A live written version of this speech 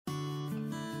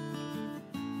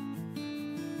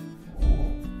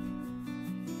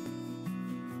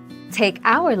Take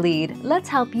our lead, let's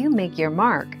help you make your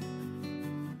mark.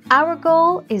 Our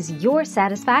goal is your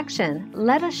satisfaction.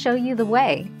 Let us show you the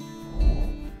way.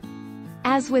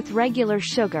 As with regular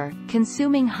sugar,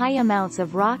 consuming high amounts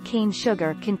of raw cane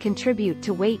sugar can contribute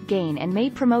to weight gain and may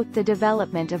promote the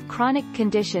development of chronic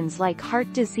conditions like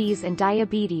heart disease and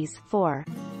diabetes. 4.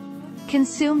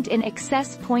 Consumed in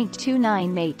excess.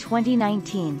 29 May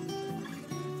 2019.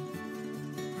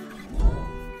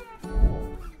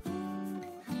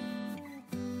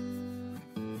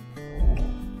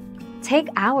 Take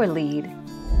our lead.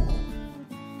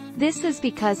 This is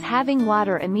because having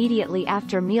water immediately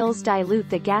after meals dilute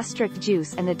the gastric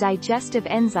juice and the digestive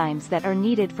enzymes that are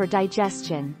needed for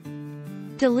digestion.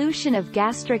 Dilution of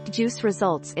gastric juice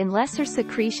results in lesser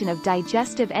secretion of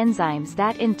digestive enzymes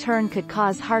that in turn could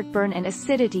cause heartburn and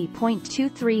acidity.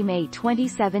 23 May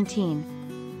 2017.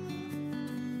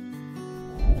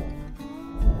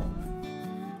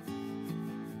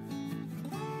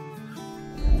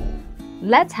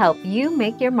 Let's help you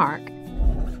make your mark.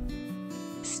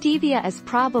 Stevia is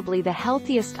probably the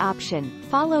healthiest option,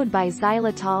 followed by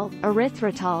xylitol,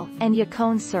 erythritol, and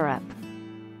yacone syrup.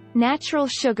 Natural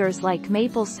sugars like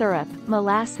maple syrup,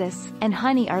 molasses, and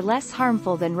honey are less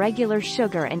harmful than regular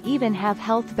sugar and even have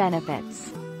health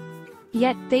benefits.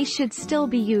 Yet, they should still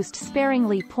be used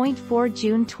sparingly. 4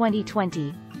 June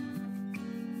 2020.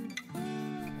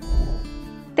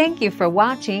 Thank you for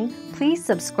watching. Please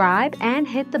subscribe and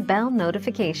hit the bell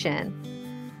notification.